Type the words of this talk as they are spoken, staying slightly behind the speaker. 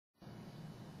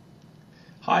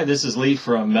Hi, this is Lee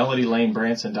from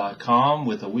Branson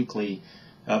with a weekly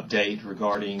update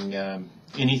regarding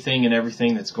anything and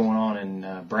everything that's going on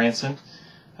in Branson.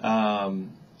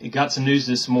 It got some news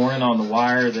this morning on the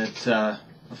wire that,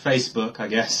 Facebook, I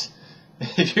guess,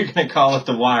 if you're going to call it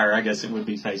the wire, I guess it would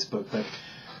be Facebook, but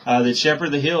that Shepherd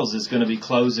of the Hills is going to be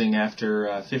closing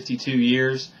after 52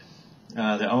 years.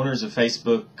 The owners of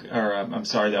Facebook,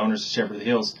 the owners of Shepherd of the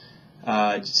Hills,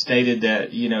 stated that,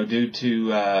 due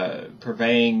to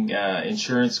purveying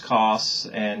insurance costs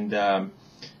and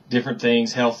different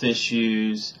things, health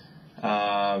issues,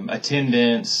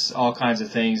 attendance, all kinds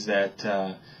of things, that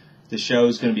the show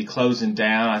is going to be closing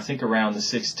down. I think around the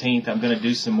 16th. I'm going to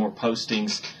do some more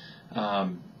postings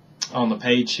on the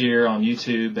page here on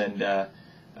YouTube and the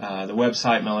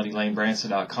website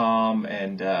LeeFranksmarketing.com,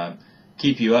 and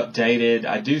keep you updated.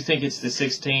 I do think it's the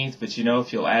 16th, but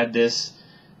if you'll add this,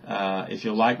 if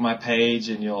you'll like my page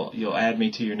and you'll add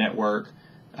me to your network,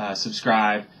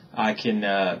 subscribe, I can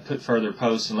put further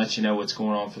posts and let you know what's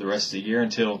going on for the rest of the year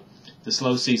until the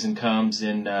slow season comes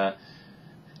in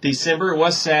December. It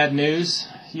was sad news,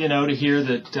 to hear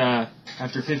that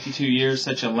after 52 years,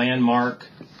 such a landmark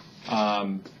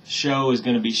show is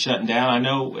going to be shutting down. I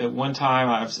know at one time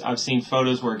I've seen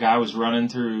photos where a guy was running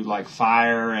through like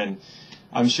fire, and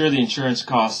I'm sure the insurance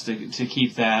costs to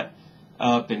keep that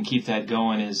up and keep that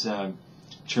going is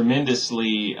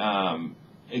tremendously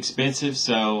expensive.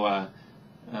 So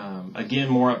again,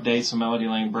 more updates on Melody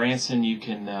Lane Branson. You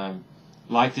can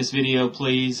like this video,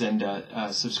 please, and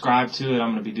subscribe to it.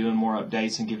 I'm going to be doing more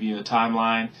updates and give you a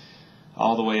timeline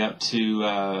all the way up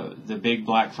to the big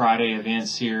Black Friday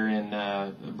events here in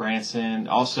Branson.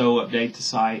 Also update the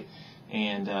site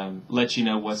and let you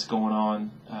know what's going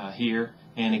on here.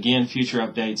 And again, future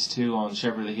updates too on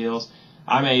Shepherd of the Hills.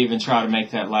 I may even try to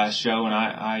make that last show, and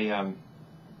I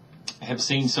have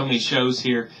seen so many shows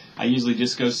here. I usually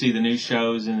just go see the new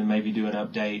shows and then maybe do an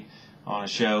update on a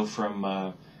show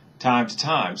from time to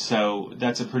time. So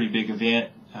that's a pretty big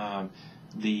event. I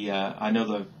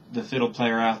know the fiddle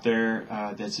player out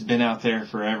there that's been out there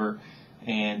forever,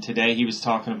 and today he was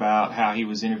talking about how he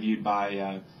was interviewed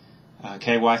by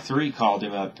KY3, called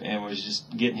him up and was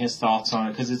just getting his thoughts on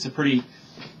it, because it's a pretty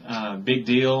big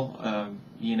deal.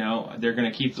 They're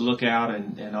going to keep the lookout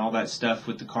and all that stuff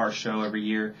with the car show every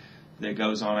year that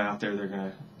goes on out there. They're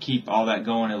going to keep all that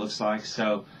going, it looks like.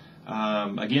 So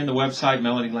again, the website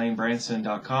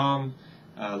LeeFranksmarketing.com.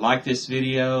 Like this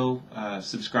video,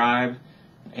 subscribe,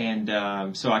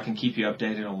 and so I can keep you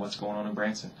updated on what's going on in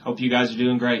Branson. Hope you guys are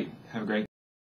doing great. Have a great